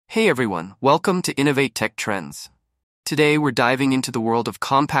Hey everyone, welcome to Innovate Tech Trends. Today we're diving into the world of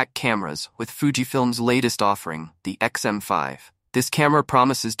compact cameras with Fujifilm's latest offering, the XM5. This camera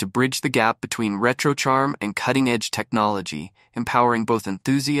promises to bridge the gap between retro charm and cutting-edge technology, empowering both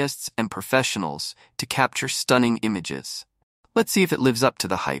enthusiasts and professionals to capture stunning images. Let's see if it lives up to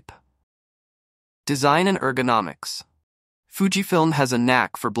the hype. Design and ergonomics. Fujifilm has a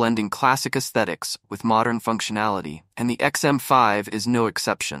knack for blending classic aesthetics with modern functionality, and the XM5 is no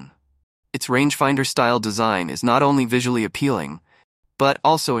exception. Its rangefinder-style design is not only visually appealing, but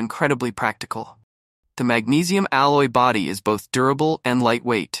also incredibly practical. The magnesium alloy body is both durable and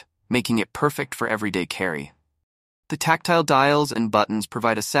lightweight, making it perfect for everyday carry. The tactile dials and buttons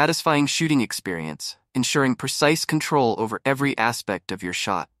provide a satisfying shooting experience, ensuring precise control over every aspect of your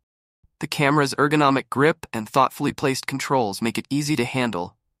shot. The camera's ergonomic grip and thoughtfully placed controls make it easy to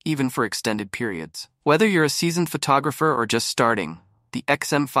handle, even for extended periods. Whether you're a seasoned photographer or just starting, the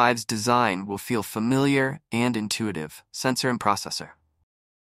XM5's design will feel familiar and intuitive. Sensor and processor.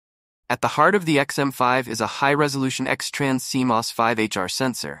 At the heart of the XM5 is a high-resolution X-Trans CMOS 5HR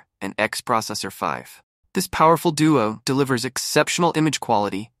sensor and X-Processor 5. This powerful duo delivers exceptional image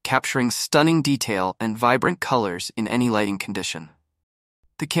quality, capturing stunning detail and vibrant colors in any lighting condition.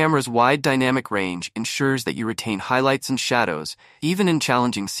 The camera's wide dynamic range ensures that you retain highlights and shadows, even in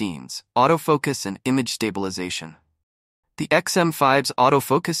challenging scenes. Autofocus and image stabilization. The XM5's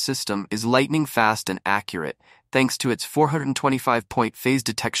autofocus system is lightning fast and accurate, thanks to its 425-point phase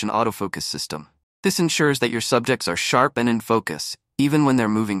detection autofocus system. This ensures that your subjects are sharp and in focus, even when they're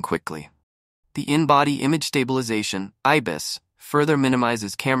moving quickly. The in-body image stabilization, IBIS, further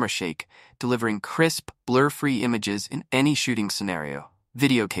minimizes camera shake, delivering crisp, blur-free images in any shooting scenario.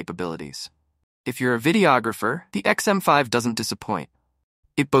 Video capabilities. If you're a videographer, the XM5 doesn't disappoint.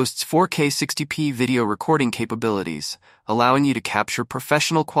 It boasts 4K 60p video recording capabilities, allowing you to capture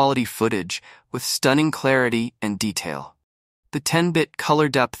professional quality footage with stunning clarity and detail. The 10-bit color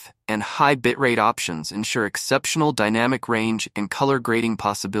depth and high bitrate options ensure exceptional dynamic range and color grading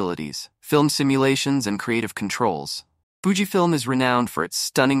possibilities. Film simulations and creative controls. Fujifilm is renowned for its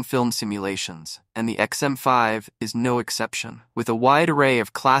stunning film simulations, and the XM5 is no exception. With a wide array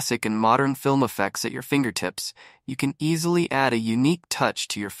of classic and modern film effects at your fingertips, you can easily add a unique touch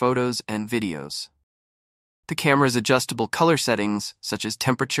to your photos and videos. The camera's adjustable color settings, such as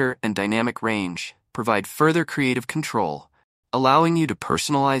temperature and dynamic range, provide further creative control, allowing you to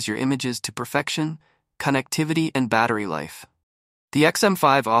personalize your images to perfection, connectivity, and battery life. The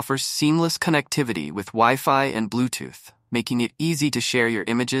XM5 offers seamless connectivity with Wi-Fi and Bluetooth, making it easy to share your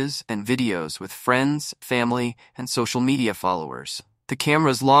images and videos with friends, family, and social media followers. The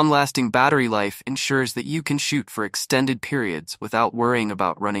camera's long-lasting battery life ensures that you can shoot for extended periods without worrying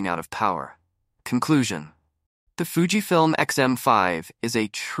about running out of power. Conclusion. The Fujifilm XM5 is a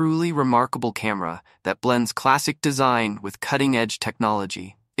truly remarkable camera that blends classic design with cutting-edge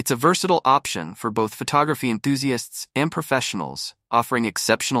technology. It's a versatile option for both photography enthusiasts and professionals, offering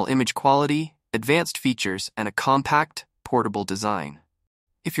exceptional image quality, advanced features, and a compact, portable design.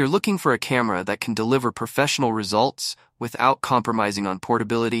 If you're looking for a camera that can deliver professional results without compromising on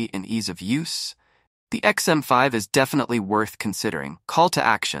portability and ease of use, the XM5 is definitely worth considering. Call to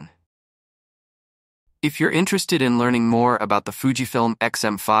action. If you're interested in learning more about the Fujifilm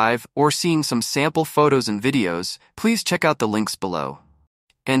XM5 or seeing some sample photos and videos, please check out the links below.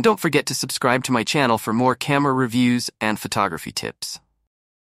 And don't forget to subscribe to my channel for more camera reviews and photography tips.